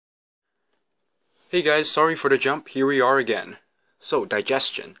Hey guys, sorry for the jump, here we are again. So,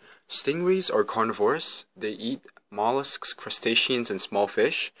 digestion. Stingrays are carnivorous. They eat mollusks, crustaceans, and small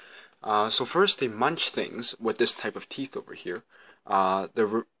fish. So first they munch things with this type of teeth over here.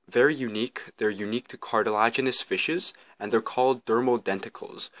 They're very unique. They're unique to cartilaginous fishes, and they're called dermal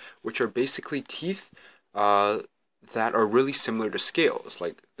denticles, which are basically teeth that are really similar to scales,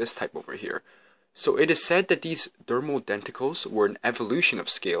 like this type over here. So it is said that these dermal denticles were an evolution of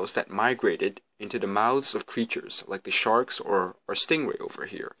scales that migrated into the mouths of creatures like the sharks or our stingray over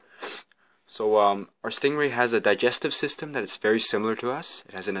here. So our stingray has a digestive system that is very similar to us.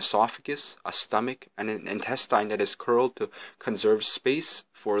 It has an esophagus, a stomach, and an intestine that is curled to conserve space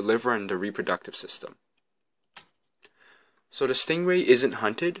for liver and the reproductive system. So the stingray isn't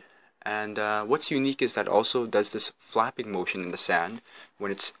hunted, and what's unique is that also does this flapping motion in the sand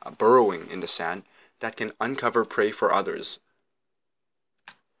when it's burrowing in the sand that can uncover prey for others.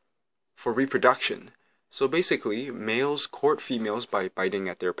 For reproduction, so basically males court females by biting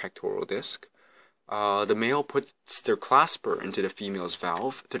at their pectoral disc. The male puts their clasper into the female's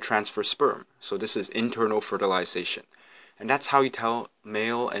valve to transfer sperm. So this is internal fertilization. And that's how you tell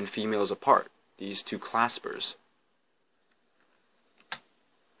male and females apart, these two claspers.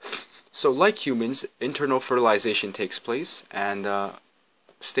 So like humans, internal fertilization takes place, and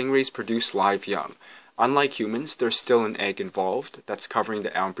stingrays produce live young. Unlike humans, there's still an egg involved that's covering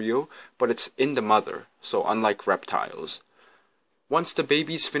the embryo, but it's in the mother, so unlike reptiles. Once the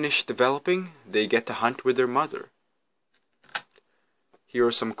babies finish developing, they get to hunt with their mother. Here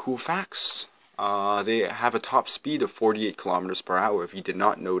are some cool facts. They have a top speed of 48 kilometers per hour, if you did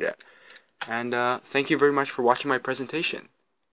not know that. And thank you very much for watching my presentation.